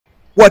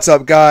What's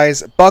up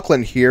guys,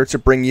 Bucklin here to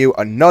bring you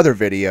another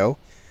video.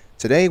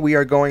 Today we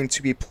are going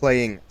to be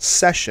playing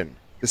Session,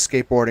 the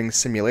skateboarding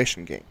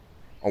simulation game.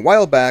 A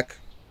while back,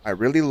 I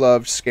really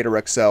loved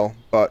Skater XL,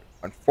 but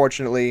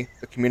unfortunately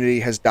the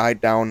community has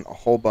died down a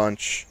whole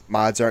bunch.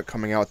 Mods aren't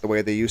coming out the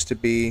way they used to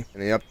be,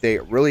 and the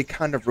update really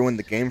kind of ruined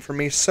the game for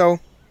me, so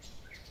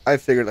I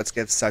figured let's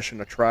give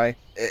Session a try.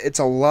 It's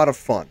a lot of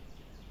fun.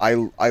 I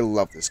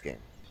love this game.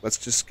 Let's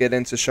just get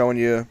into showing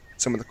you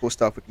some of the cool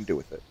stuff we can do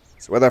with it.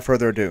 So without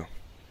further ado,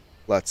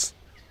 let's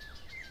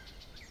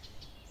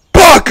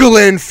buckle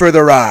in for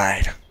the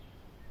ride!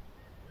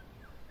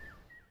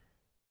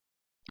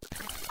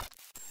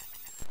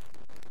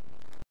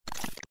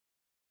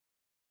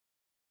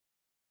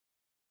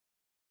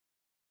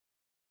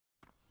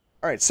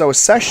 Alright, so a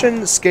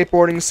Session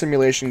skateboarding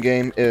simulation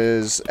game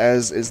is,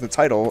 as is the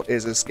title,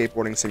 is a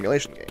skateboarding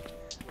simulation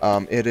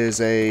game. It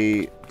is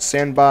a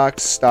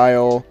sandbox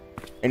style,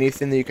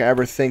 anything that you can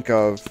ever think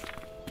of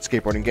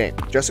skateboarding game.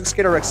 Just like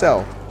Skater XL,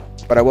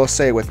 but I will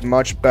say with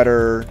much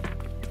better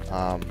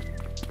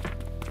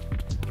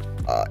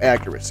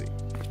accuracy.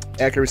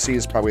 Accuracy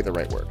is probably the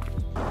right word.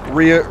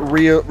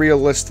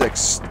 Realistic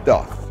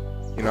stuff,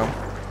 you know?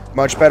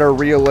 Much better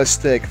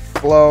realistic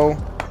flow,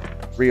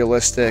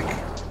 realistic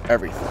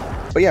everything.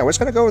 But yeah, we're just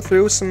gonna go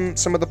through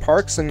some of the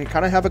parks and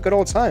kind of have a good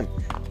old time.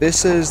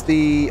 This is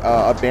the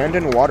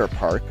abandoned water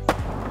park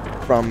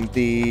from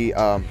the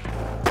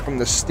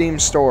Steam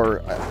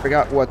store. I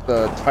forgot what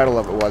the title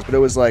of it was, but it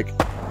was like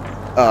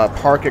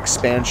park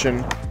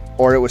expansion,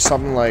 or it was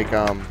something like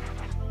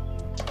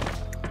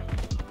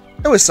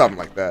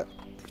that.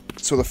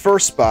 So the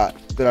first spot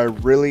that I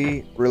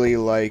really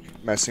like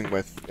messing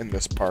with in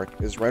this park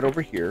is right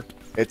over here.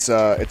 It's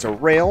a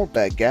rail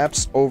that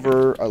gaps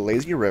over a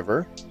lazy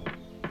river,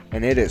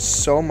 and it is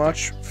so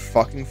much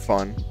fucking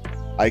fun.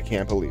 I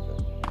can't believe it.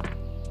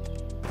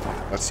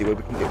 Let's see what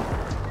we can do.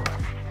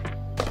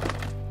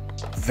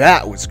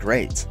 That was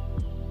great.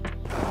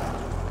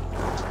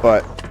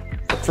 But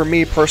for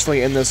me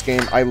personally in this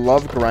game, I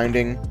love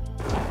grinding.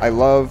 I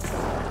love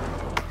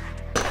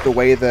the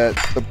way that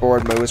the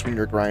board moves when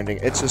you're grinding.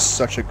 It's just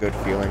such a good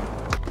feeling.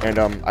 And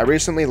I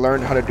recently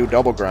learned how to do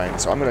double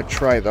grind, so I'm gonna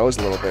try those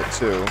a little bit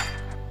too.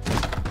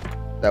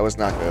 That was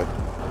not good.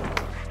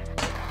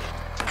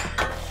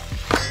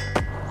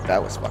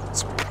 That was fucking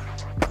sweet.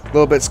 A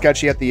little bit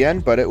sketchy at the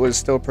end, but it was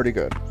still pretty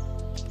good.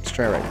 Let's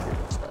try right here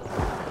instead.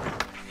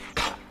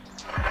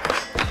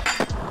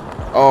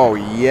 Oh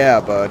yeah,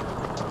 bud.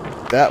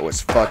 That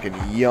was fucking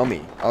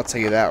yummy. I'll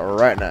tell you that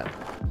right now.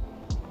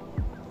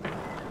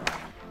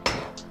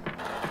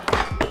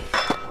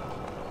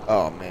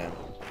 Oh man.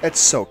 That's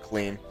so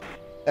clean.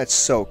 That's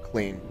so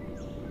clean.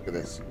 Look at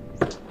this.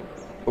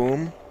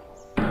 Boom.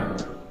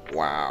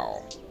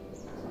 Wow.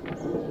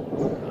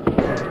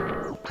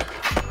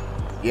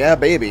 Yeah,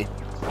 baby.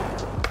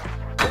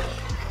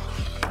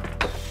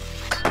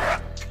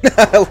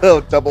 A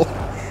little double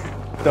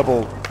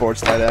board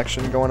slide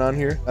action going on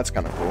here. That's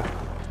kind of cool.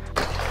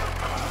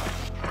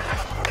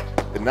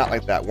 Did not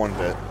like that one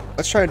bit.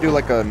 Let's try to do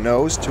like a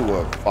nose to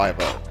a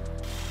 5-0.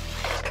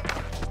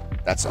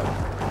 That's up.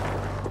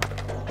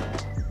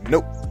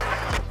 Nope.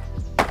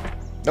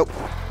 Nope.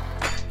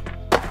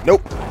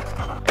 Nope.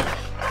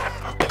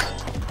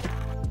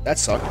 That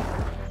sucked.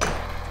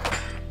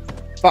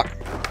 Fuck.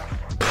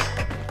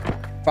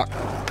 Fuck.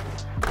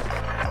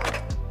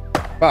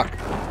 Fuck.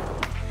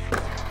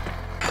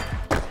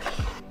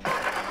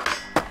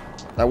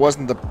 That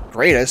wasn't the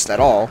greatest at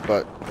all,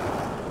 but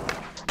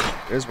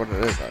it is what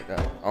it is.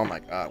 Oh my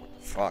god, what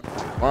the fuck?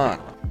 Come on.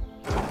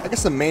 I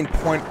guess the main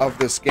point of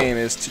this game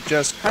is to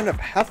just kind of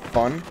have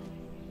fun.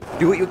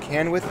 Do what you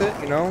can with it,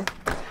 you know?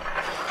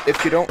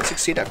 If you don't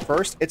succeed at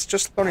first, it's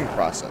just a learning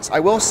process.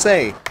 I will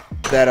say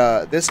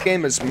that this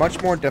game is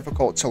much more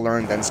difficult to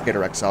learn than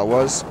Skater XL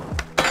was.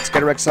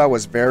 Skater XL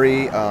was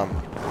very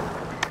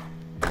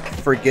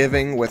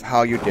forgiving with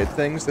how you did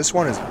things. This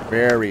one is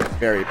very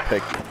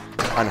picky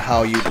on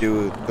how you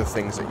do the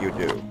things that you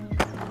do.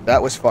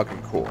 That was fucking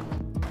cool.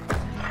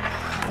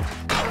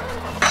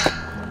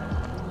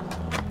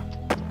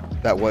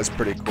 That was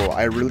pretty cool.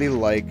 I really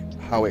like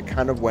how it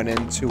kind of went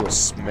into a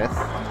Smith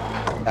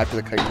after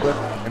the kite flip,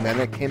 and then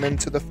it came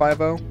into the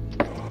 5-0.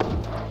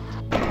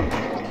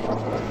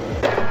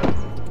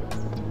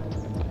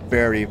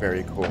 Very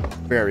cool.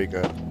 Very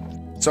good.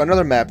 So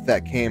another map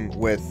that came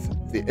with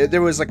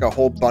there was like a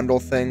whole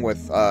bundle thing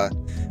with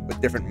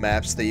different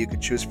maps that you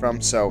could choose from,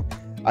 so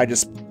I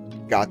just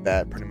got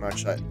that pretty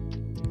much. I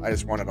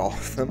just wanted all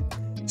of them.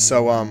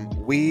 So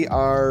we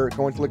are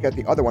going to look at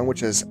the other one,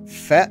 which is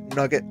Fat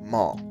Nugget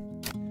Mall.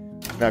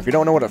 Now, if you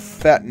don't know what a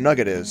Fat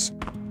Nugget is,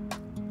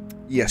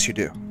 yes you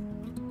do.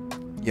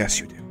 Yes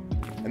you do.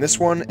 And this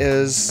one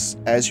is,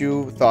 as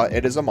you thought,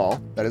 it is a mall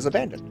that is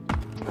abandoned.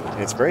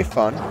 And it's very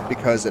fun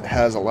because it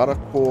has a lot of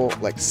cool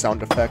like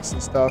sound effects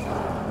and stuff.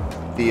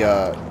 The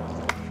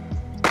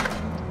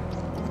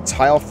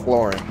tile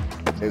flooring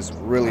is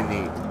really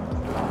neat.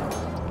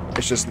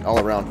 It's just an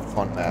all-around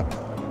fun map.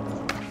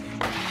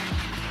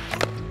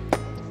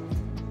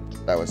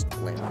 That was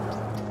lame.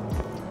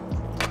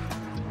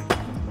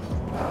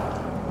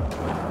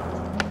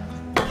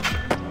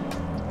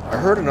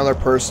 heard another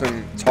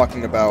person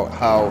talking about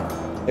how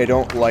they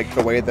don't like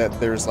the way that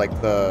there's like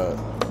the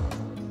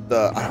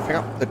I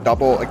forgot the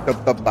double, like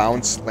the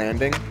bounce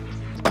landing.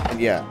 And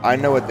yeah, I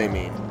know what they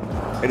mean.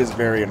 It is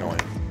very annoying.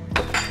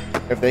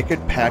 If they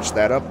could patch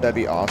that up, that'd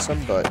be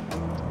awesome, but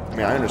I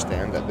mean, I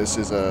understand that this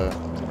is a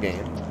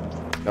game.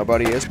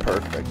 Nobody is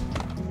perfect,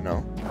 you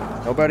know?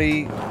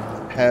 Nobody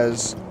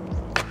has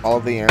all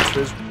of the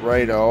answers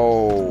right.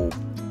 Oh,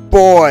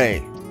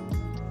 boy!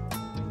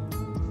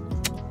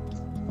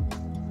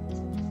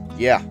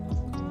 Yeah.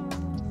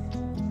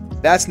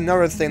 That's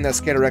another thing that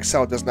Skater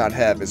XL does not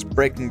have, is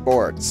breaking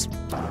boards.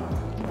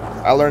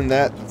 I learned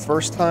that the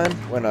first time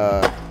when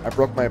I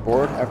broke my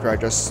board after I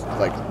just,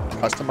 like,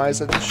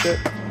 customized it and shit.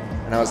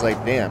 And I was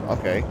like, damn,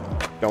 okay.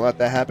 Don't let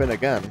that happen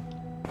again.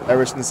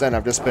 Ever since then,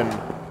 I've just been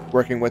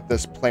working with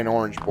this plain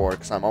orange board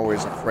because I'm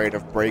always afraid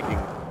of breaking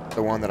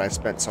the one that I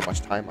spent so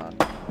much time on.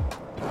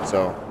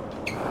 So,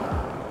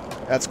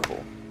 that's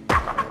cool.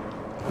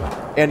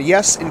 And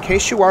yes, in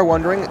case you are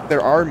wondering,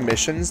 there are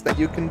missions that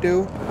you can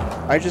do.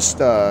 I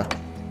just, I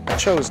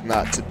chose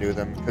not to do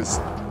them because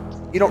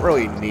you don't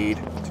really need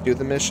to do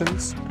the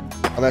missions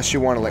unless you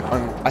want to, like,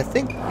 I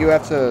think you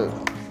have to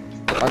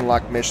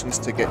unlock missions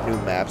to get new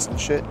maps and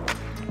shit.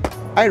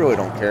 I really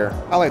don't care.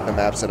 I like the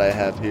maps that I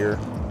have here.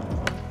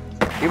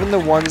 Even the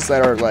ones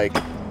that are, like,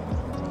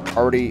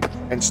 already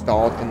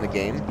installed in the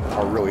game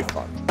are really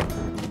fun.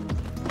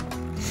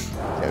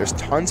 Yeah, there's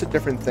tons of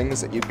different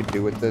things that you can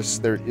do with this.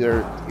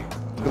 The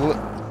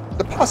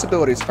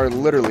possibilities are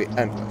literally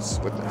endless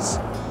with this.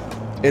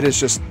 It is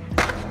just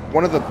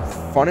one of the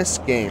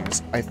funnest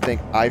games I think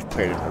I've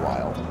played in a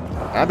while.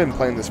 And I've been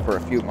playing this for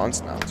a few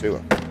months now,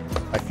 too.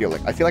 I feel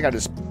like I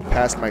just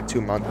passed my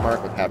 2-month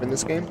mark with having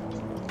this game.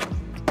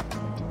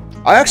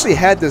 I actually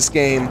had this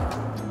game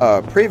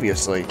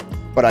previously,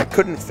 but I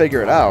couldn't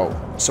figure it out,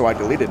 so I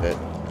deleted it.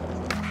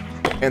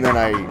 And then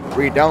I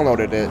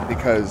re-downloaded it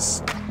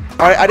because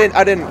I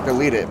didn't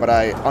delete it, but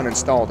I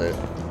uninstalled it.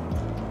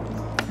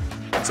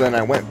 So then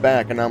I went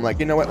back and I'm like,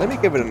 you know what? Let me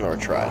give it another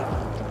try.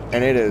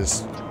 And it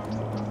is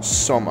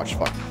so much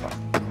fucking fun.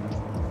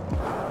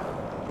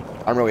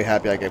 I'm really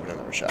happy I gave it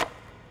another shot.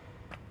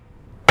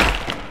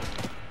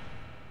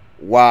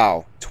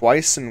 Wow,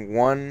 twice in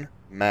one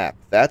map.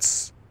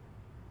 That's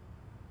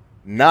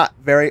not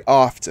very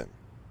often.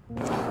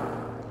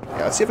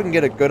 Yeah, let's see if we can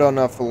get a good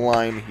enough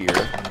line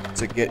here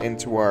to get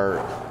into our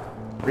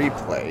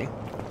replay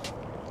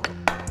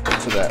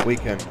so that we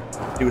can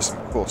do some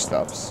cool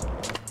stuffs.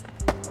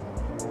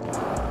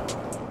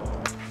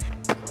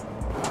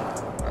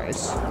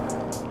 Nice.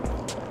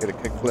 Get a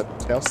kickflip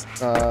tails.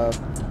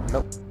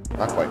 Nope,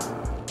 not quite.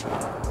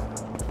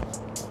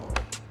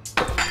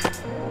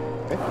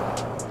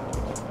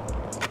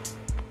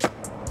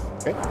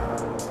 Okay.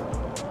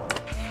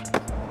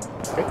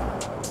 Okay.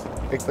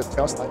 Kickflip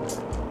tail slide.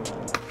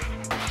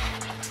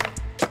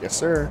 Yes,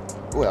 sir.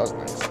 Ooh, that was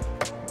nice.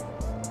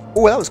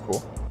 Ooh, that was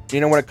cool. You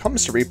know, when it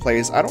comes to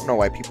replays, I don't know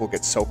why people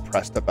get so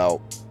pressed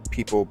about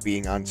people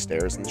being on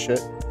stairs and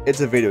shit.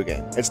 It's a video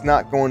game. It's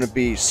not going to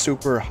be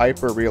super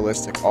hyper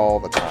realistic all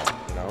the time,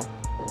 you know?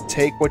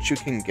 Take what you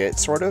can get,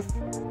 sort of,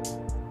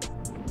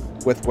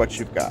 with what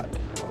you've got.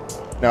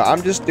 Now,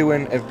 I'm just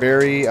doing a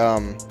very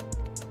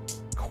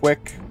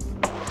quick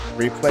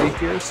replay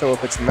here, so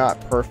if it's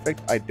not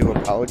perfect, I do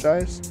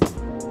apologize.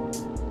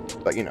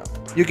 But, you know,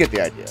 you get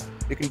the idea.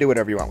 You can do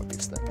whatever you want with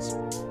these things.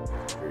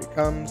 Here he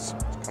comes.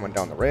 He's coming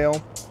down the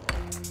rail.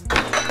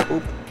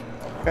 Oop.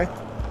 Okay.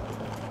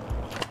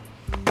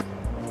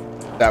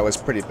 That was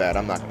pretty bad,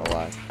 I'm not gonna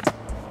lie.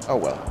 Oh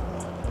well.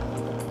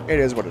 It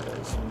is what it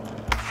is.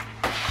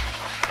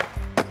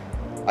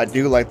 I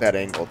do like that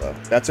angle though.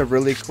 That's a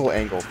really cool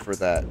angle for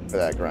that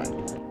grind.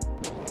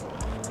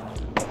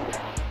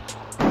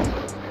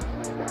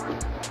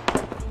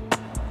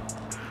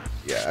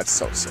 Yeah, that's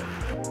so sick.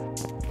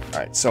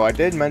 Alright, so I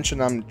did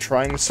mention I'm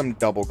trying some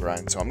double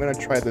grind, so I'm gonna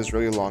try this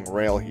really long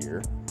rail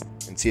here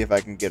and see if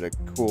I can get a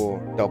cool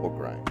double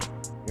grind.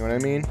 You know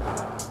what I mean?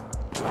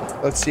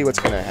 Let's see what's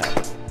gonna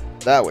happen.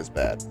 That was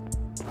bad.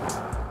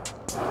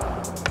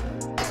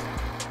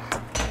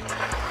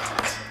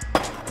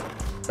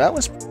 That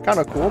was kind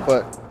of cool,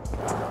 but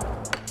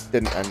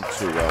didn't end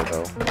too well,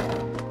 though.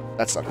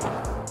 That sucked.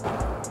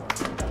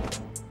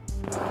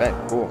 Okay,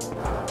 cool.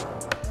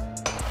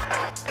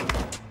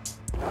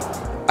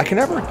 I can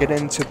never get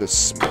into the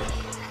smith.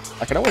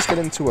 I can always get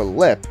into a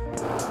lip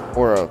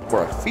or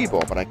a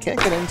feeble, but I can't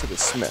get into the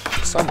smith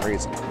for some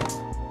reason.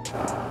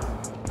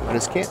 I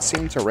just can't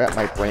seem to wrap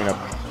my brain up.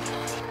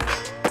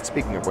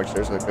 Speaking of which,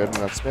 there's a good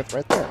enough smith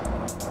right there.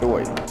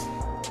 Boy.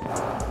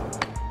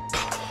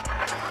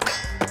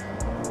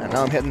 And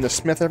now I'm hitting the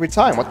smith every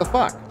time. What the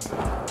fuck?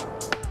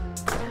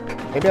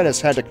 Maybe I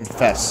just had to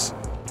confess.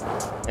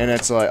 And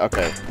it's like,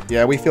 okay,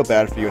 yeah, we feel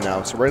bad for you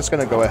now, so we're just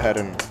gonna go ahead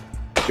and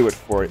do it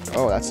for you.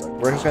 Oh, that's like,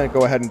 we're just gonna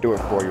go ahead and do it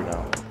for you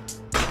now.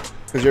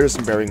 Because you're just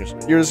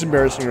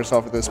embarrassing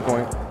yourself at this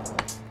point.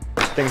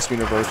 Thanks,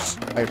 universe.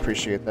 I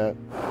appreciate that.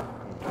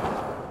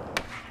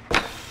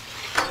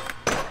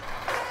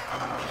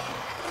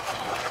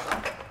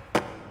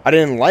 I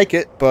didn't like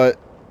it, but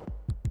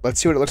let's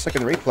see what it looks like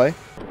in replay.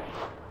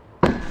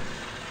 I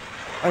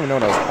don't even know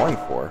what I was going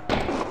for.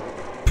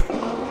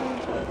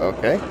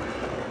 Okay.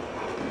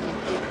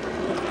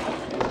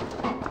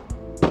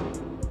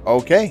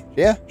 Okay,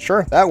 yeah,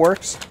 sure, that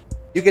works.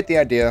 You get the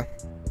idea.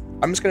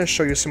 I'm just going to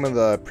show you some of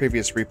the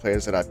previous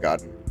replays that I've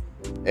gotten,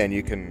 and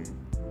you can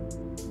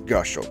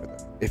gush over them,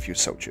 if you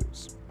so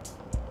choose.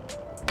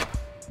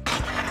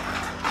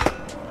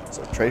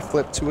 So, tray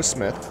flip to a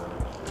Smith.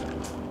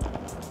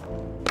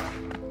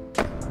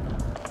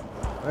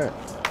 Alright.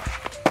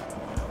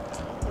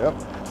 Yep.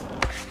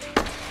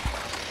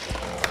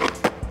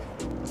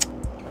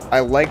 I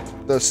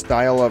liked the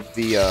style of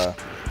the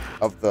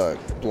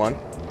blunt.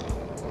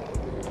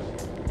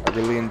 I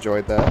really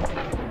enjoyed that.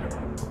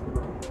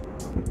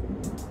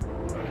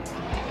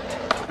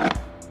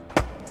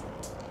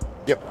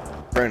 Yep,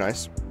 very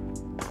nice.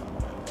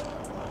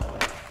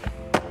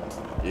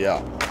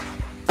 Yeah.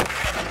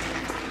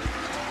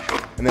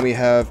 And then we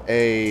have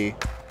a, I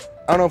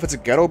don't know if it's a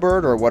ghetto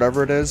bird or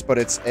whatever it is, but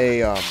it's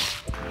a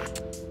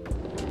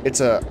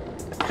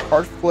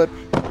hard flip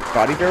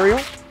body burial,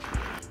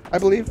 I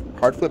believe.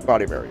 Hard flip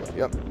body burial,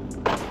 yep.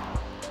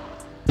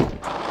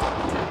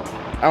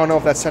 I don't know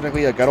if that's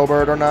technically a ghetto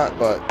bird or not,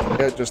 but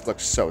it just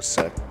looks so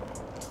sick.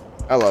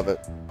 I love it.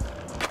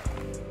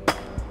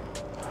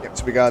 Yep,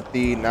 so we got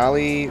the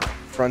nollie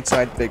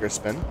frontside bigger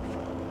spin.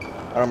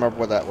 I don't remember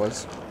what that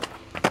was.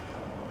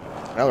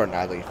 Another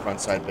nollie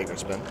frontside bigger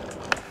spin.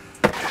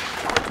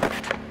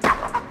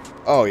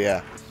 Oh,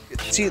 yeah.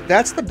 See,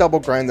 that's the double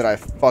grind that I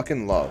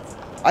fucking love.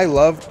 I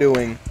love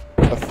doing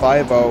the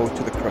 5-0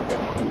 to the crooked.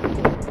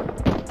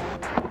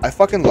 I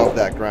fucking love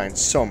that grind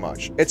so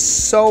much. It's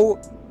so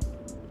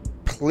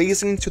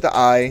pleasing to the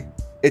eye.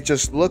 It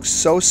just looks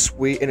so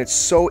sweet, and it's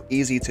so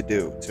easy to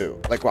do, too.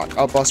 Like, watch.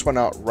 I'll bust one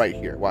out right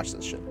here. Watch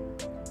this shit.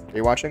 Are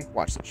you watching?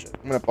 Watch this shit.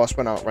 I'm gonna bust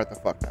one out right the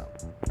fuck now.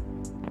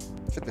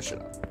 Check this shit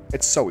out.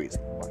 It's so easy.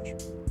 Watch.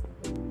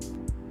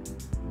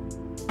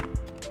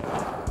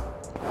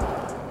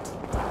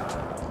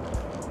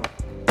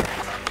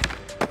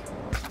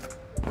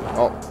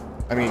 Oh,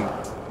 I mean,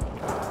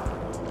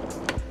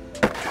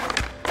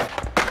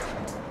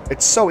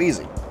 it's so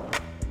easy.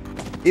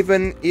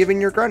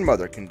 Even your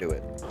grandmother can do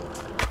it.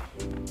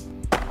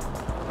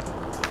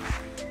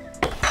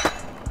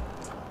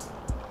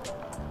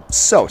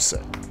 So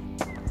sick.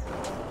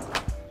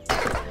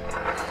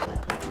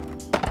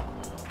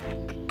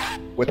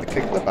 With the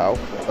kickflip out,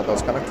 I thought that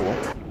was kind of cool.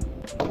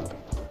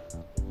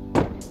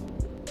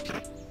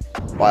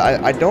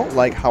 Well, I don't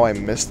like how I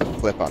missed the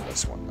flip on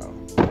this one, though.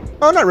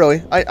 Oh, not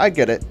really. I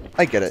get it.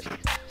 I get it.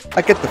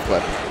 I get the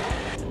flip.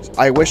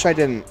 I wish I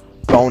didn't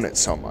bone it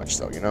so much,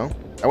 though, you know?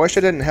 I wish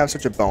I didn't have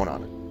such a bone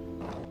on it.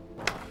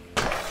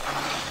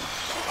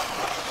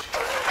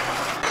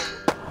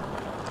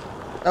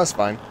 That was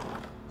fine.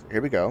 So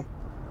here we go.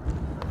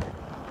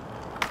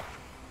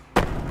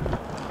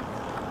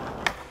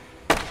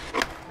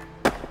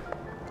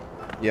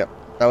 Yep,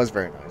 that was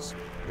very nice.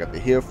 We got the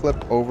heel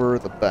flip over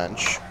the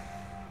bench.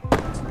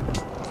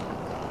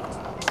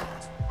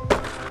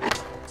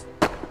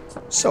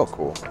 So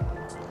cool.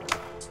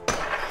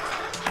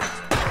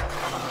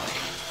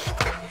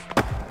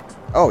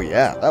 Oh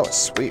yeah, that was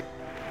sweet.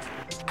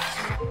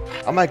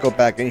 I might go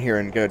back in here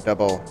and get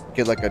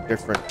like a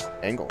different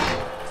angle.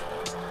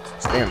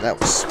 Damn, that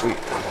was sweet.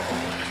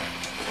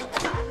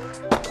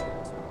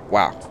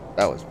 Wow,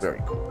 that was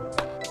very cool.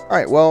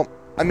 Alright, well,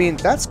 I mean,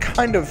 that's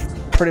kind of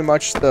pretty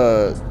much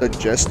the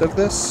gist of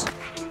this.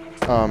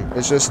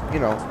 It's just, you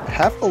know,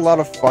 have a lot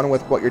of fun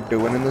with what you're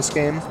doing in this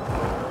game.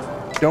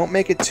 Don't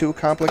make it too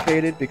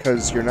complicated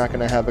because you're not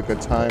going to have a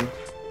good time.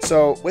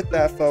 So with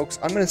that, folks,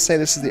 I'm going to say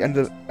this is the end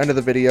of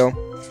the video.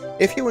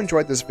 If you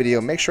enjoyed this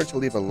video, make sure to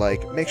leave a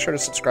like. Make sure to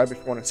subscribe if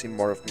you want to see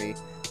more of me.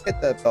 Hit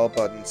that bell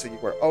button so you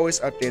are always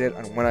updated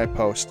on when I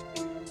post.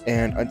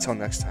 And until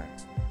next time,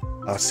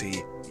 I'll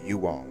see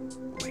you all.